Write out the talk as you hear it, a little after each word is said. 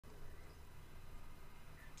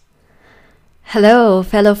Hello,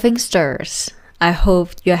 fellow Finxters. I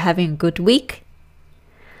hope you're having a good week.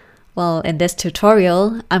 Well, in this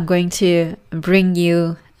tutorial, I'm going to bring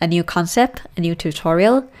you a new concept, a new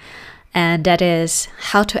tutorial, and that is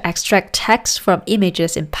how to extract text from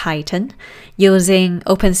images in Python using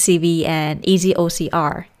OpenCV and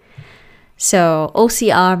EasyOCR. So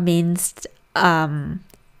OCR means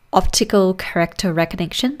optical character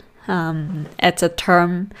recognition. It's a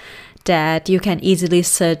term that you can easily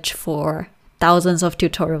search for thousands of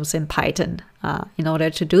tutorials in Python in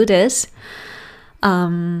order to do this.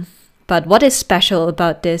 But what is special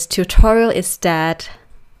about this tutorial is that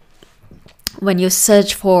when you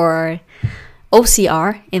search for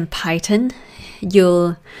OCR in Python,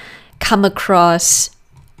 you'll come across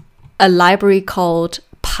a library called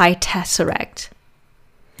PyTesseract.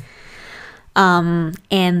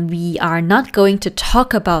 And we are not going to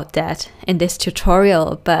talk about that in this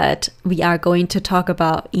tutorial, but we are going to talk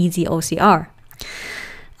about EasyOCR.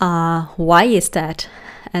 Why is that?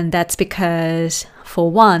 And that's because, for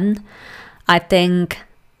one, I think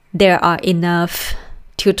there are enough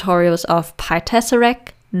tutorials of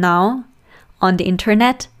PyTesseract now on the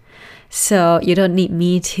internet, so you don't need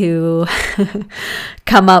me to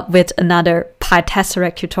come up with another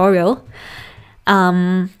PyTesseract tutorial.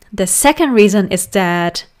 The second reason is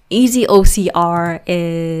that EasyOCR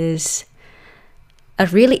is a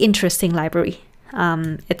really interesting library.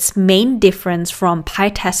 Its main difference from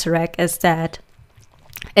PyTesseract is that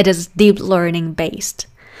it is deep learning based.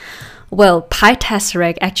 Well,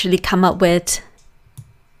 PyTesseract actually come up with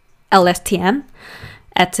LSTM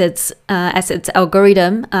as its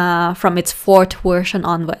algorithm from its fourth version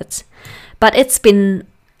onwards. But it's been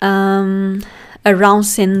around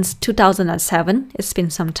since 2007. It's been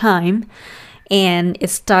some time, and it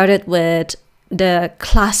started with the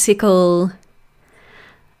classical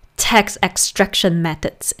text extraction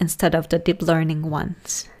methods instead of the deep learning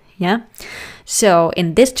ones. Yeah. So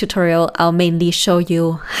in this tutorial, I'll mainly show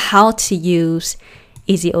you how to use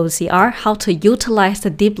EasyOCR, how to utilize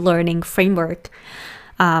the deep learning framework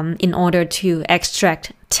in order to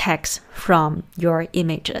extract text from your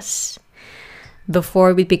images.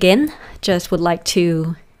 Before we begin, just would like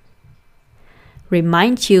to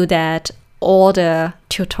remind you that all the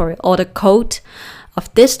code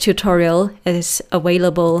of this tutorial is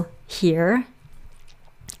available here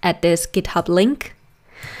at this GitHub link,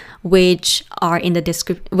 which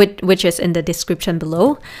is in the description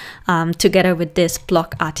below, together with this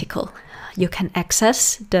blog article. You can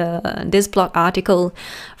access this blog article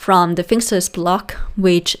from the Finxter's blog,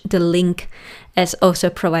 which the link is also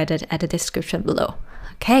provided at the description below.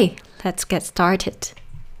 Okay, let's get started.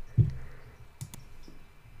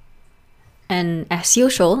 And as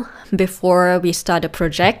usual, before we start the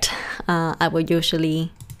project, I will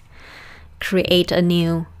usually create a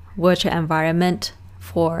new virtual environment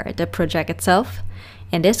for the project itself.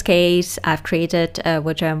 In this case, I've created a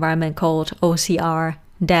virtual environment called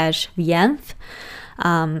OCR-VNV.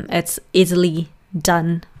 It's easily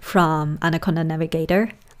done from Anaconda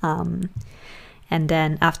Navigator. And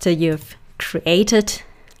then after you've created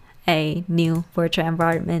a new virtual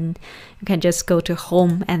environment, you can just go to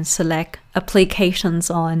Home and select Applications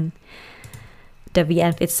on the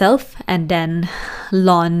VNV itself, and then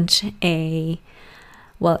launch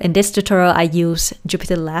well, in this tutorial, I use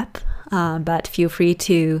JupyterLab, but feel free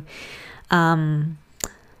to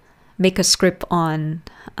make a script on,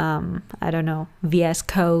 I don't know, VS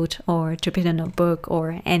Code or Jupyter Notebook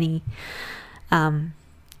or any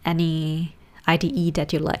IDE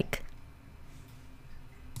that you like.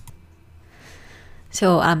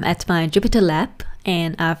 So I'm at my JupyterLab,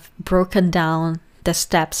 and I've broken down the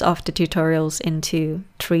steps of the tutorials into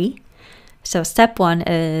 3. So step 1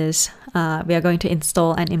 is we are going to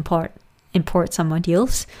install and import some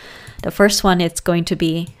modules. The first one is going to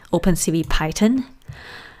be OpenCV Python.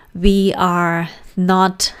 We are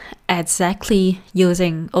not exactly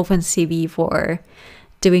using OpenCV for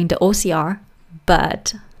doing the OCR,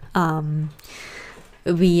 but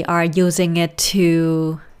we are using it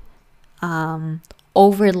to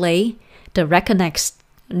overlay the recognized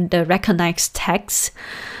text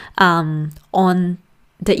on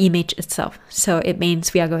the image itself. So it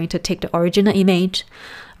means we are going to take the original image,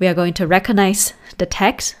 we are going to recognize the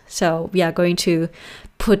text, so we are going to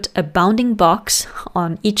put a bounding box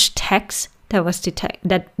on each text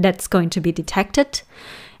that's going to be detected,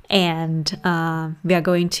 and we are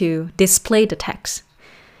going to display the text.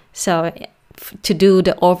 So to do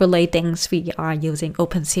the overlay things, we are using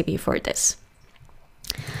OpenCV for this.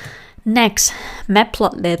 Next,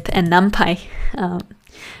 Matplotlib and NumPy.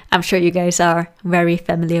 I'm sure you guys are very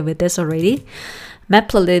familiar with this already.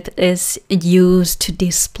 Matplotlib is used to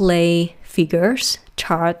display figures,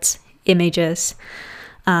 charts, images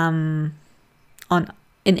in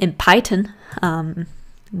Python.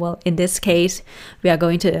 Well, in this case, we are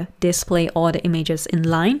going to display all the images in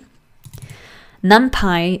line.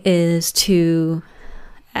 NumPy is to,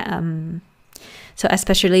 so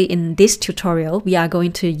especially in this tutorial, we are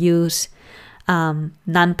going to use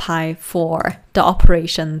NumPy for the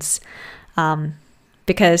operations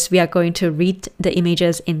because we are going to read the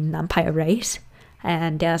images in NumPy arrays,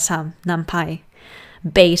 and there are some NumPy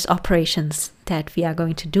based operations that we are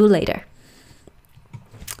going to do later.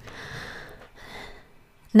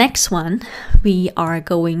 Next one, we are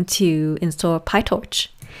going to install PyTorch,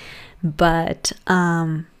 but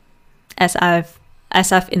as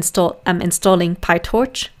I've installed, I'm installing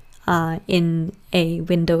PyTorch in a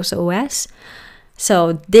Windows OS.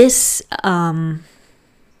 So this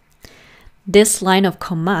this line of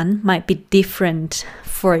command might be different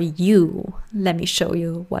for you. Let me show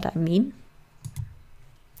you what I mean.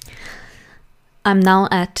 I'm now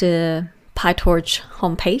at the PyTorch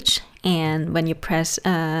homepage, and when you press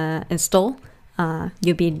install,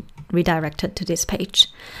 you'll be redirected to this page.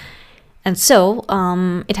 And so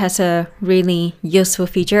it has a really useful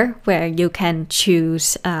feature where you can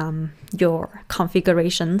choose your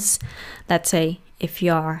configurations. Let's say if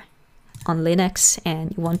you are on Linux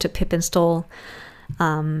and you want to pip install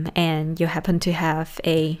and you happen to have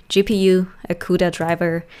a GPU, a CUDA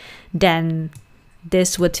driver, then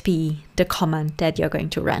this would be the command that you're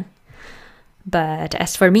going to run. But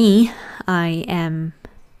as for me, I am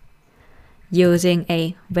using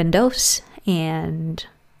a Windows, and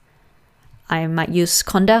I might use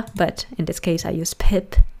Conda, but in this case I use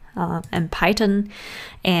pip and Python,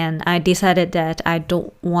 and I decided that I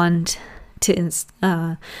don't want to use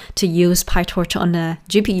PyTorch on a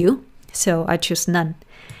GPU, so I choose none,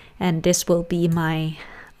 and this will be my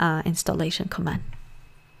installation command.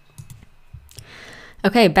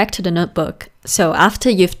 Okay, back to the notebook. So after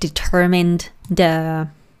you've determined the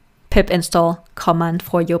pip install command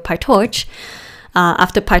for your PyTorch,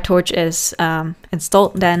 after PyTorch is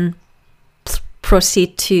installed, then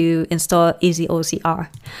proceed to install EasyOCR.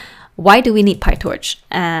 Why do we need PyTorch?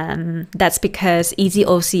 That's because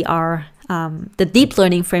EasyOCR, the deep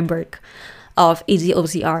learning framework of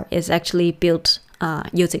EasyOCR, is actually built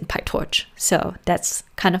using PyTorch. So that's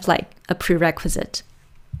kind of like a prerequisite.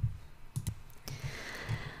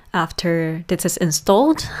 After this is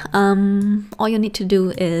installed, all you need to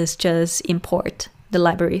do is just import the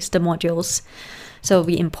libraries, the modules. So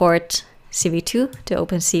we import CV2 to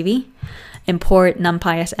OpenCV, import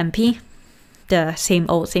NumPy as MP, the same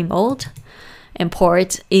old,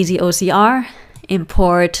 import EasyOCR,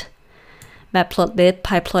 import matplotlib,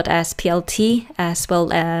 pyplot as PLT, as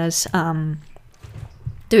well as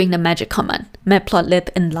doing the magic command,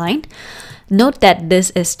 matplotlib inline. Note that this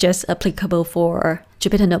is just applicable for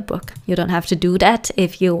Jupyter Notebook. You don't have to do that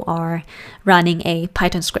if you are running a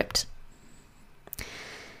Python script.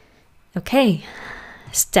 Okay,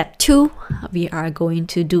 step 2, we are going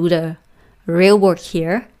to do the real work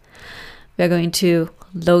here. We are going to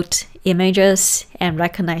load images and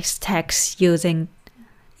recognize text using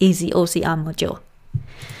EasyOCR module.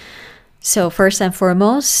 So first and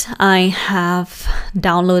foremost, I have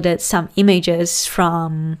downloaded some images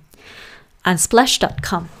from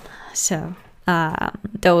unsplash.com. So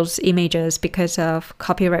those images, because of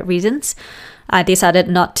copyright reasons, I decided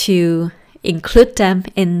not to include them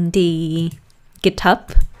in the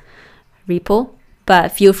GitHub repo,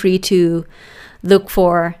 but feel free to look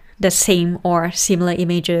for the same or similar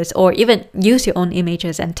images, or even use your own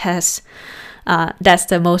images and test. That's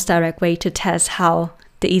the most direct way to test how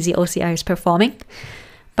the EasyOCR is performing.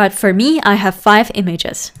 But for me, I have 5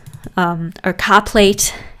 images. A car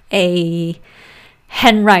plate, a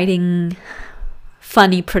handwriting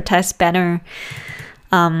funny protest banner,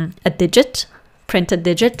 a digit, printed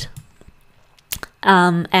digit,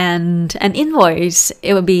 and an invoice.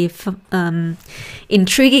 It would be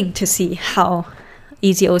intriguing to see how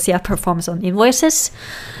EasyOCR performs on invoices,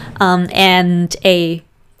 and a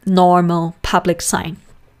normal public sign.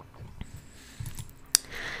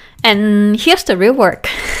 And here's the real work.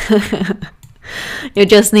 You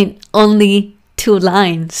just need only 2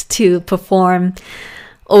 lines to perform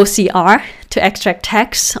OCR, to extract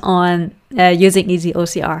text on using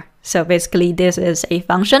EasyOCR. So basically this is a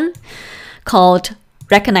function called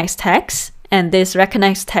recognize text, and this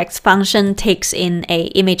recognize text function takes in a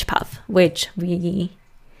image path which we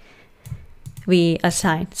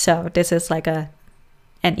assign. So this is like an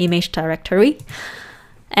image directory,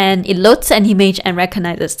 and it loads an image and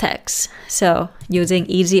recognizes text. So using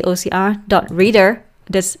EasyOCR.reader,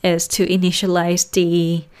 this is to initialize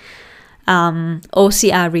the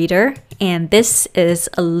OCR reader, and this is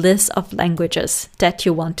a list of languages that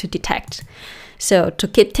you want to detect. So to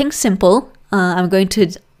keep things simple, I'm going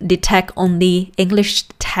to detect only English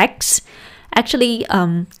text. Actually,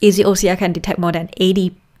 EasyOCR can detect more than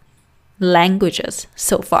 80 languages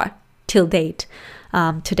so far till date.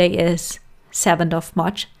 Today is 7th of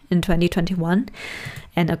March in 2021.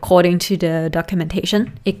 And according to the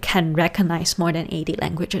documentation, it can recognize more than 80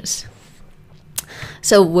 languages.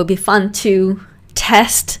 So it will be fun to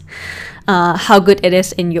test how good it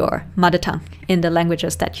is in your mother tongue, in the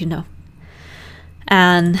languages that you know.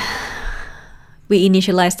 And we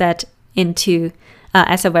initialize that into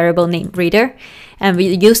as a variable named reader. And we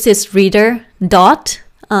use this reader dot.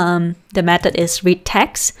 The method is read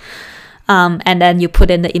text. And then you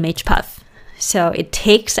put in the image path. So it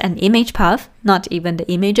takes an image path, not even the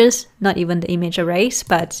images, not even the image arrays,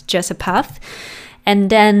 but just a path.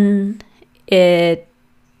 And then it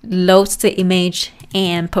loads the image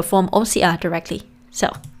and perform OCR directly.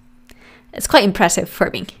 So it's quite impressive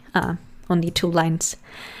for me. Only 2 lines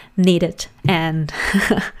needed. And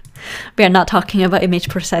we are not talking about image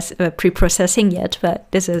pre-processing yet,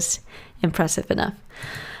 but this is impressive enough.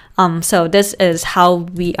 So this is how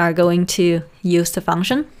we are going to use the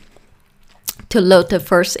function to load the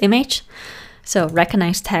first image. So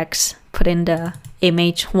recognize text, put in the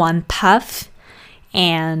image1 path,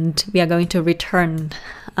 and we are going to return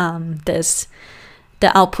the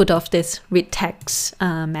output of this read text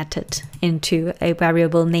method into a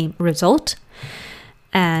variable named result.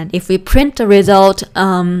 And if we print the result,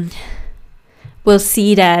 we'll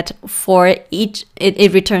see that for each,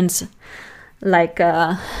 it returns like,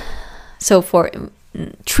 so for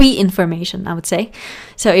 3 information, I would say.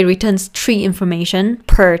 So it returns 3 information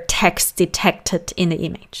per text detected in the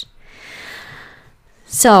image.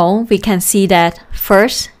 So we can see that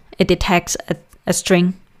first, it detects a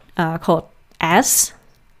string called S.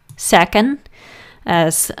 Second,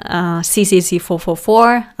 as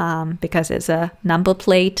CCC444 because it's a number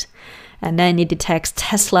plate. And then it detects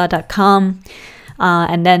Tesla.com.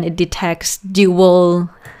 And then it detects dual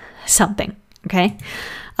something. Okay.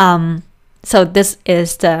 So this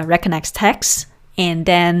is the recognized text, and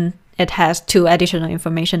then it has 2 additional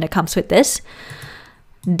information that comes with this.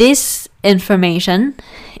 This information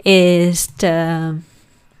is the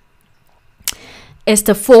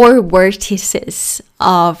 4 vertices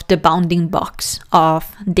of the bounding box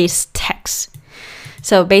of this text.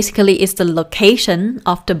 So basically, it's the location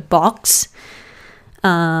of the box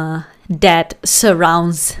that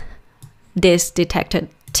surrounds this detected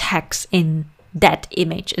text in that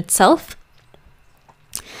image itself.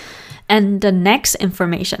 And the next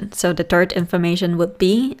information, so the third information would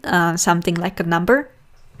be something like a number.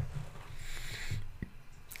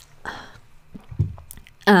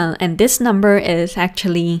 And this number is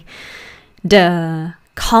actually the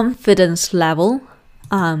confidence level.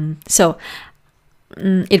 So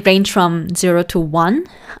it ranges from 0 to 1.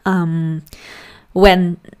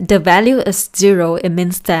 When the value is 0, it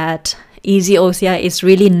means that EasyOCR is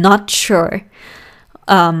really not sure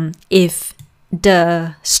if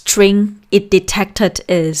the string it detected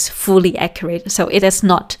is fully accurate. So it is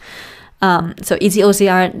not. So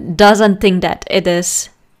EasyOCR doesn't think that it is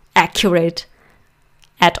accurate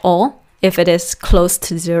at all if it is close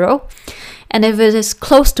to 0. And if it is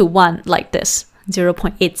close to 1, like this,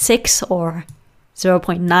 0.86 or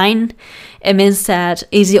 0.9, it means that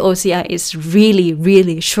EasyOCR is really,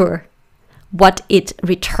 really sure what it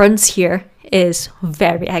returns here is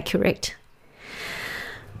very accurate.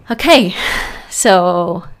 Okay,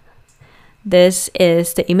 so this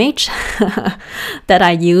is the image that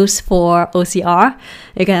I use for OCR.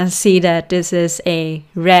 You can see that this is a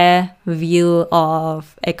rare view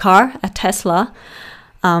of a car, a Tesla,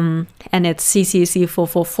 and it's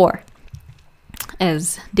CCC444.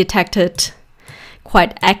 Is detected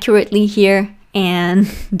quite accurately here, and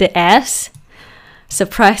the S,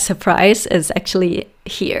 surprise, surprise, is actually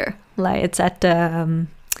here. Like it's at the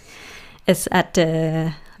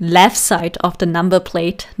left side of the number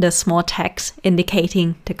plate, the small text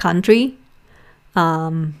indicating the country.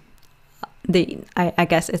 I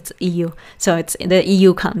guess it's EU, so it's the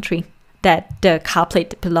EU country that the car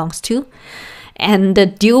plate belongs to, and the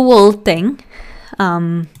dual thing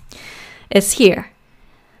is here.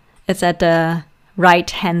 It's at the right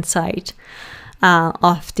hand side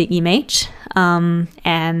of the image,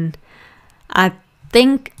 and I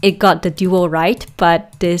think it got the dual right,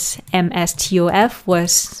 but this MSTOF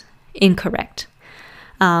was incorrect,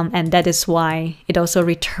 and that is why it also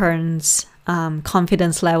returns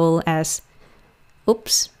confidence level as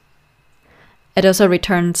it also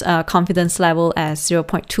returns confidence level as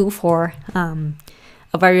 0.2 for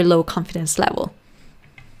a very low confidence level.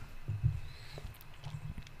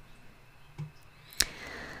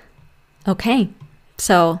 Okay,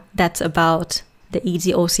 so that's about the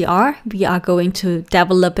EasyOCR. We are going to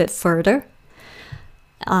develop it further.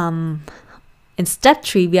 In step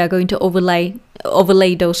 3, we are going to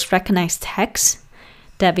overlay those recognized texts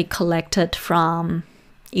that we collected from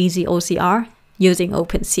EasyOCR using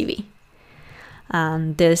OpenCV.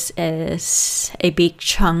 And this is a big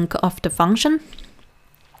chunk of the function.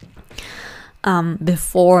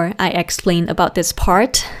 Before I explain about this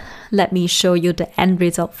part, let me show you the end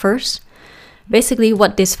result first. Basically,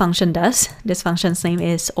 what this function does, this function's name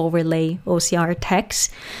is overlay OCR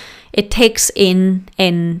text. It takes in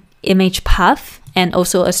an image path and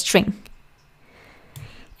also a string.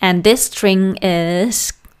 And this string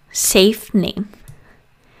is safe name.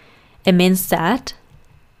 It means that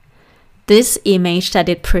this image that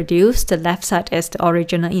it produced, the left side is the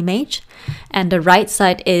original image, and the right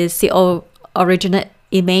side is the original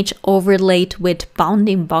image overlaid with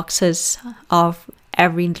bounding boxes of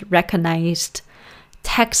every recognized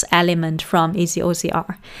text element from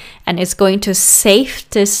EasyOCR. And it's going to save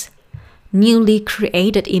this newly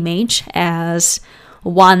created image as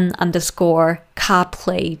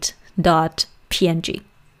 1_carplate.png.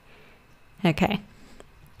 Okay,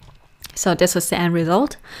 so this was the end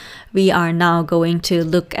result. We are now going to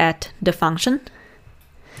look at the function.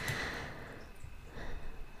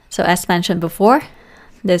 So as mentioned before,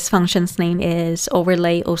 this function's name is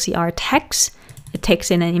overlay OCR text. It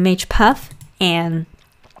takes in an image path and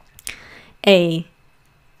a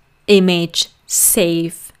image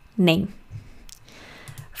save name.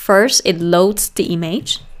 First, it loads the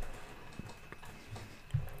image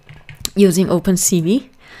using OpenCV.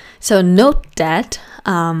 So note that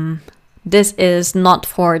this is not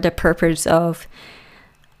for the purpose of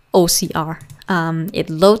OCR. It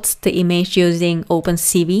loads the image using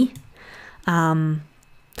OpenCV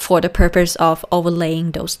for the purpose of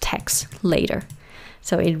overlaying those texts later.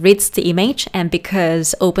 So it reads the image, and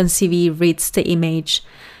because OpenCV reads the image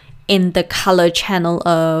in the color channel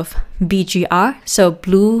of BGR, so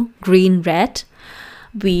blue, green, red,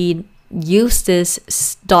 we use this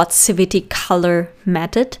 .cvt color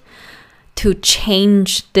method to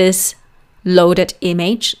change this loaded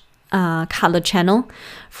image color channel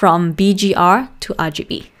from BGR to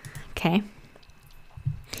RGB. Okay.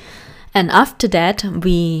 And after that,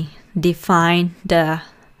 we define the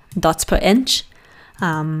dots per inch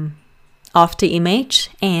of the image,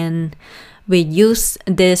 and we use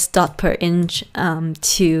this dot per inch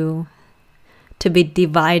to be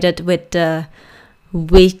divided with the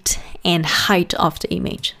width and height of the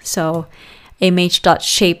image. So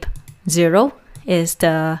image.shape 0 is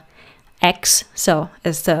the x, so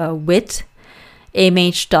is the width.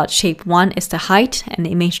 Image.shape 1 is the height, and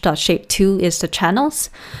image.shape 2 is the channels.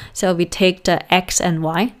 So we take the x and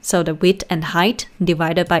y, so the width and height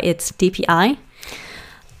divided by its dpi,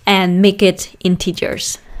 and make it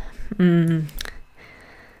integers.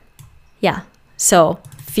 Yeah, so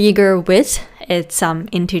figure width is some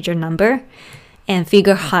integer number, and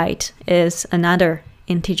figure height is another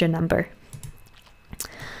integer number.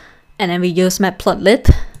 And then we use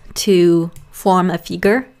matplotlib to form a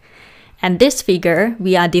figure. And this figure,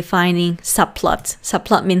 we are defining subplots.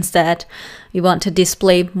 Subplot means that we want to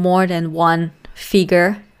display more than one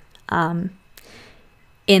figure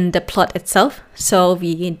in the plot itself. So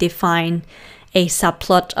we define a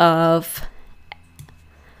subplot of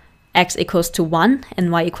x equals to 1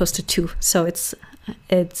 and y equals to 2. So it's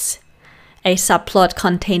a subplot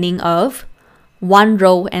containing of 1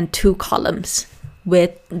 row and 2 columns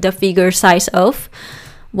with the figure size of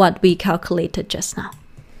what we calculated just now.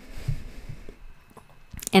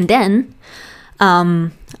 And then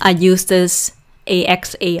I use this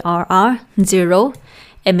AXARR 0.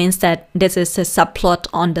 It means that this is a subplot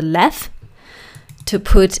on the left to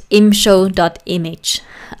put imshow.image,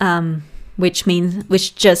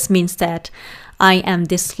 which just means that I am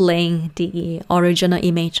displaying the original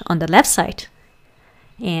image on the left side.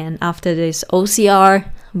 And after this OCR,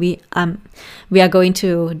 we are going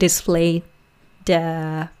to display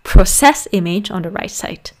the processed image on the right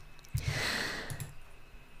side.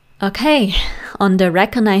 Okay, on the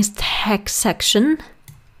recognized text section,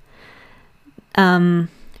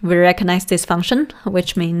 we recognize this function,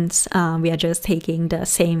 which means we are just taking the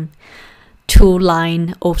same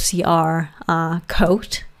 2-line OCR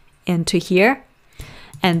code into here.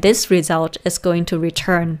 And this result is going to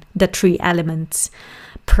return the 3 elements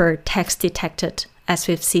per text detected, as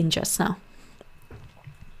we've seen just now.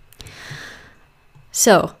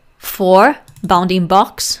 So for bounding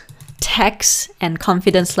box, text, and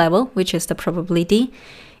confidence level, which is the probability,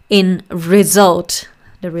 in result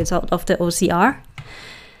the result of the OCR.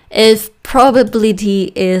 If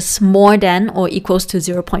probability is more than or equals to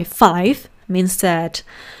 0.5, means that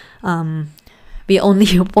we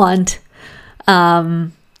only want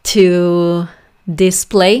to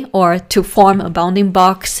display or to form a bounding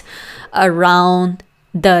box around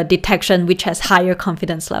the detection which has higher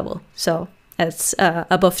confidence level. So it's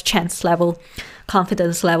above chance level,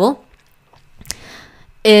 confidence level.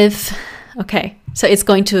 If, okay, so it's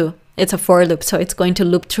a for loop, so it's going to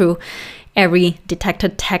loop through every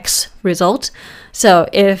detected text result. So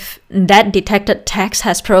if that detected text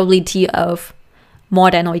has probability of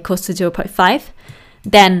more than or equals to 0.5,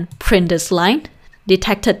 then print this line.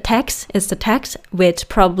 Detected text is the text with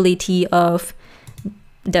probability of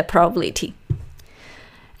the probability.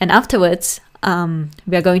 And afterwards,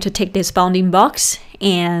 we are going to take this bounding box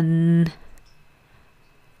and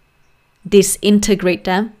disintegrate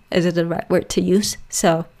them. Is it the right word to use?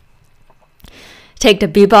 So take the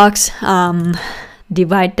B box,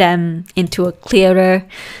 divide them into a clearer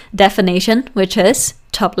definition, which is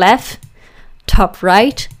top left, top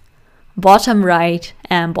right, bottom right,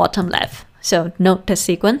 and bottom left. So note the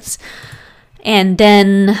sequence. And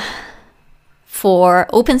then for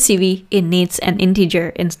OpenCV, it needs an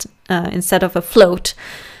integer instead of a float.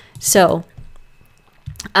 So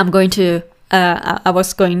I'm going to,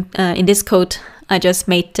 in this code, I just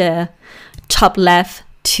made the top left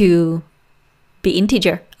to be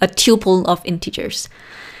integer, a tuple of integers.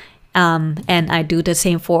 And I do the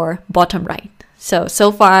same for bottom right.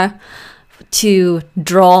 So far, to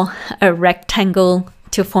draw a rectangle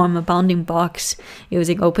to form a bounding box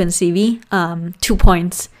using OpenCV, 2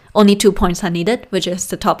 points, only 2 points are needed, which is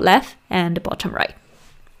the top left and the bottom right.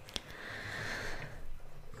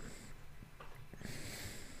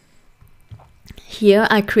 Here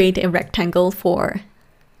I create a rectangle for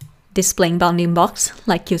displaying bounding box,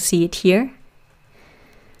 like you see it here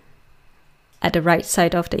at the right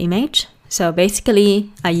side of the image. So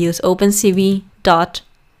basically I use OpenCV dot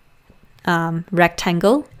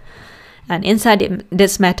rectangle, and inside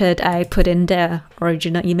this method I put in the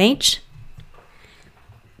original image.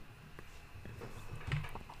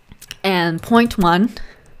 And point 1,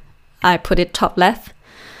 I put it top left.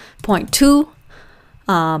 Point 2,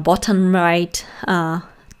 bottom right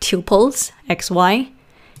tuples, XY,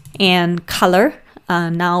 and color.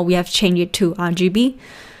 Now we have changed it to RGB.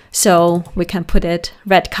 So we can put it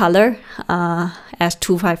red color as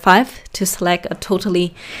 255 to select a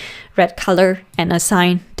totally red color and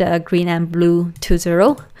assign the green and blue to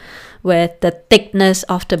 0 with the thickness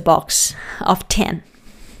of the box of 10.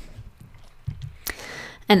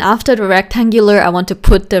 And after the rectangular, I want to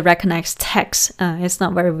put the recognized text. It's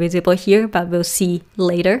not very visible here, but we'll see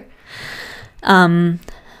later.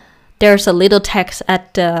 There's a little text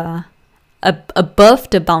at the above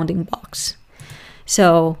the bounding box.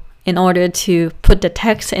 So in order to put the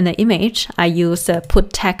text in the image, I use the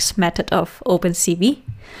put text method of OpenCV.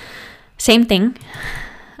 Same thing,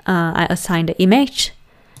 I assign the image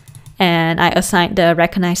and I assign the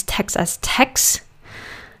recognized text as text.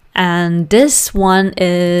 And this one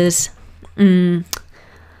is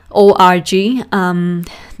ORG.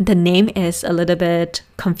 The name is a little bit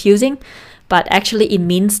confusing, but actually it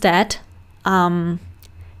means that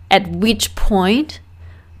at which point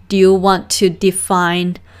do you want to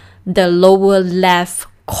define the lower left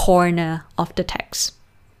corner of the text?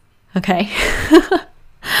 Okay.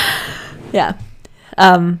 Yeah.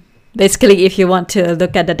 Basically, if you want to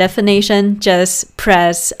look at the definition, just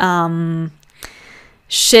press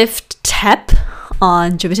Shift Tab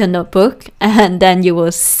on Jupyter Notebook, and then you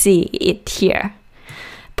will see it here.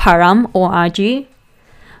 Param ORG,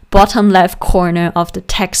 bottom left corner of the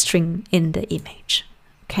text string in the image.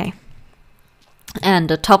 Okay. And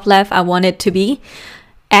the top left, I want it to be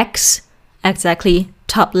X, exactly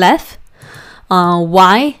top left.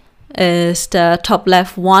 Y is the top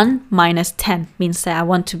left 1 minus 10, means that I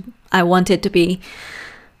want it to be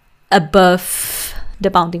above the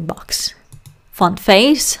bounding box. Font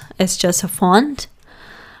face is just a font.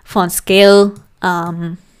 Font scale,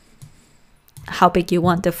 how big you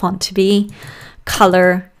want the font to be.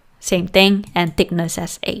 Color, same thing, and thickness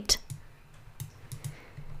as 8.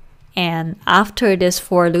 And after this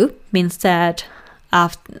for loop means that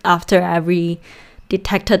after every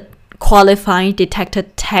qualifying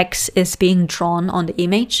detected text is being drawn on the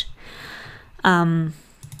image, I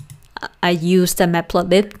use the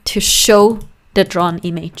matplotlib to show the drawn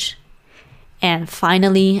image. And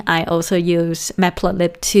finally, I also use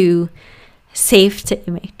matplotlib to save the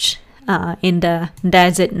image in the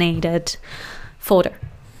designated folder.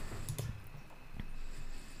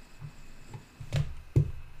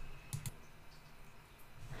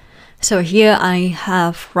 So here I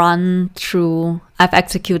have I've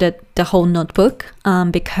executed the whole notebook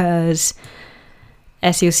because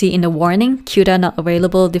as you see in the warning, CUDA not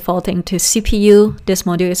available defaulting to CPU. This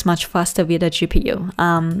module is much faster with the GPU.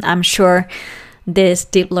 I'm sure this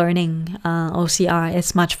deep learning OCR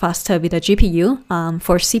is much faster with the GPU.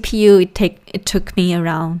 For CPU, it took me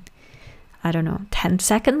around, I don't know, 10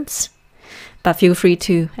 seconds, but feel free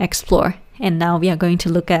to explore. And now we are going to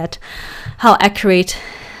look at how accurate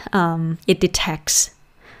it detects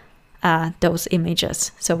those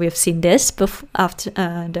images. So we've seen this after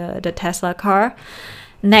the Tesla car.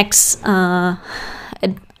 Next, I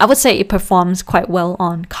would say it performs quite well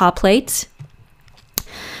on car plates.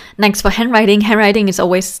 Next, for handwriting. Handwriting is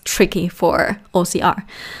always tricky for OCR,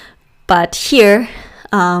 but here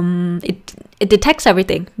it detects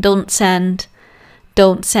everything. Don't send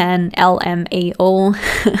LMAO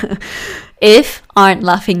if aren't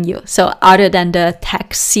laughing you. So other than the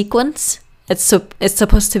text sequence, it's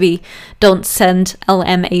supposed to be don't send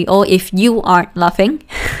LMAO if you aren't laughing.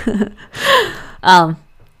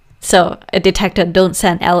 So it detected don't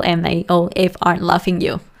send LMAO if aren't laughing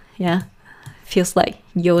you. Yeah, feels like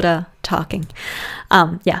Yoda talking.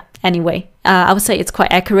 Yeah, anyway, I would say it's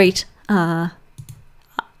quite accurate, but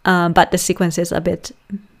the sequence is a bit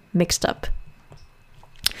mixed up.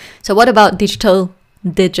 So what about digital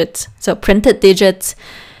digits? So printed digits,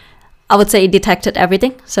 I would say it detected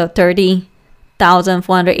everything. So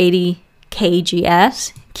 30,480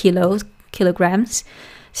 kgs, kilograms,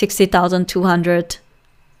 60,200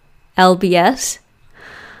 lbs,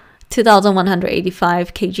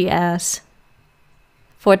 2,185 kgs,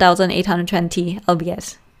 4,820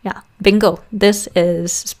 lbs. Yeah, bingo. This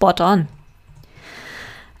is spot on.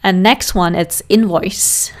 And next one, it's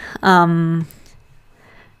invoice.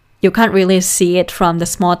 You can't really see it from the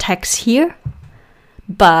small text here,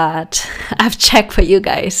 but I've checked for you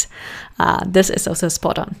guys. This is also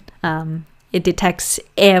spot on. It detects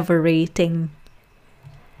everything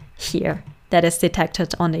here that is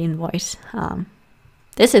detected on the invoice.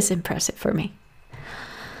 This is impressive for me.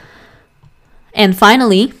 And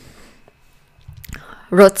finally,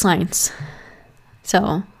 road signs.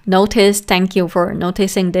 So notice, thank you for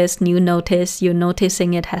noticing this new notice. You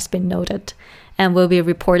noticing it has been noted and will be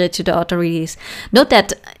reported to the authorities. Note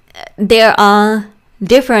that there are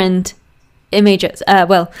different images. There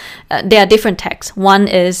are different texts. One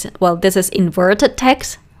is, this is inverted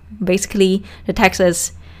text. Basically, the text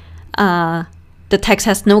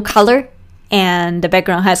has no color and the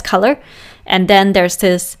background has color. And then there's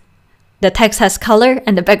this, the text has color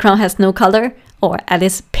and the background has no color, or at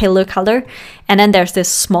least paler color. And then there's this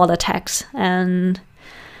smaller text, and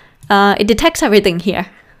it detects everything here.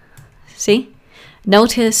 See?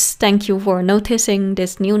 Notice, thank you for noticing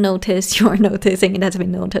this new notice. You are noticing it has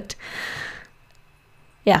been noted.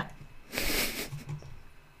 Yeah.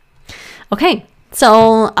 Okay,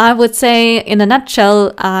 so I would say in a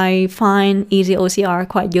nutshell, I find EasyOCR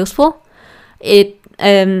quite useful.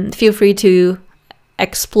 Feel free to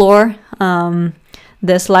explore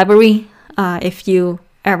this library if you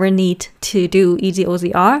ever need to do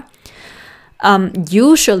EasyOCR.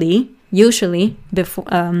 Usually before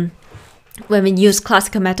when we use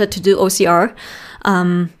classical method to do OCR,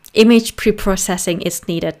 image pre-processing is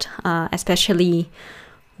needed, especially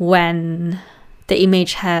when the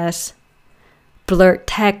image has blurred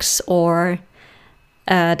text or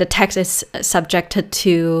the text is subjected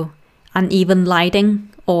to uneven lighting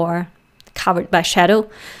or covered by shadow.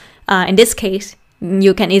 In this case,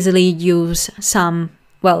 you can easily use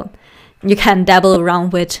you can dabble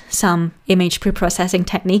around with some image pre-processing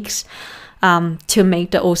techniques to make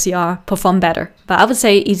the OCR perform better. But I would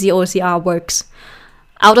say EasyOCR works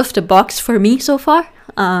out of the box for me so far,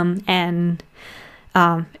 and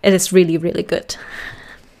it is really, really good.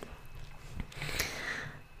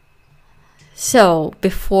 So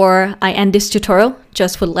before I end this tutorial,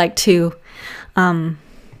 just would like to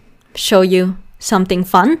show you something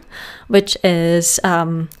fun, which is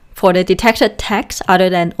for the detected text, other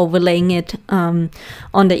than overlaying it on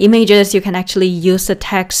the images, you can actually use the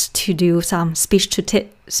text to do some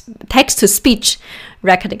text-to-speech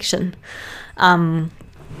recognition.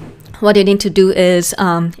 What you need to do is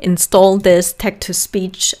install this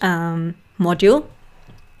text-to-speech module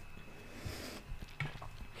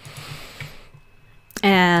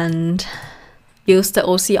and use the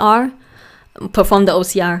OCR, perform the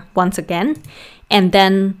OCR once again, and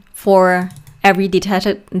then for every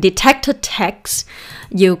detected text,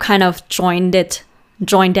 you kind of join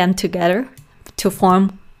them together to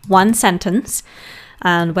form one sentence.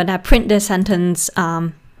 And when I print the sentence,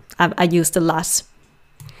 I use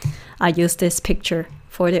this picture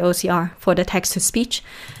for the OCR, for the text-to-speech.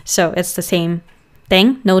 So it's the same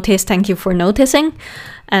thing. Notice, thank you for noticing.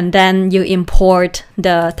 And then you import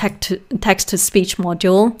the text-to-speech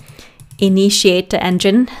module, initiate the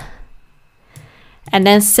engine, and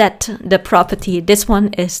then set the property. This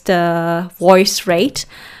one is the voice rate.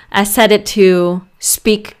 I set it to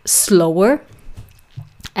speak slower,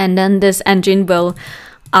 and then this engine will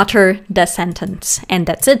utter the sentence, and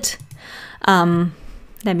that's it.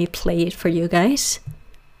 Let me play it for you guys.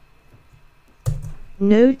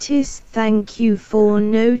 Notice, thank you for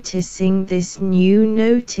noticing this new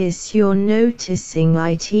notice. You're noticing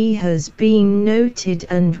IT has been noted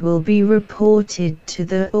and will be reported to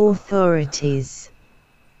the authorities.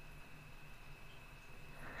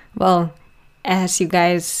 Well, as you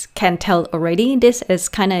guys can tell already, this is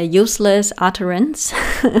kind of useless utterance.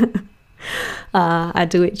 I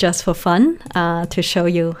do it just for fun, to show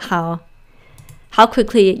you how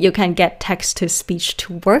quickly you can get text-to-speech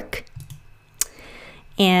to work.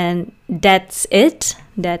 And that's it.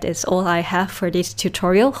 That is all I have for this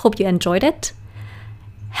tutorial. Hope you enjoyed it.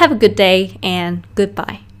 Have a good day and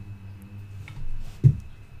goodbye.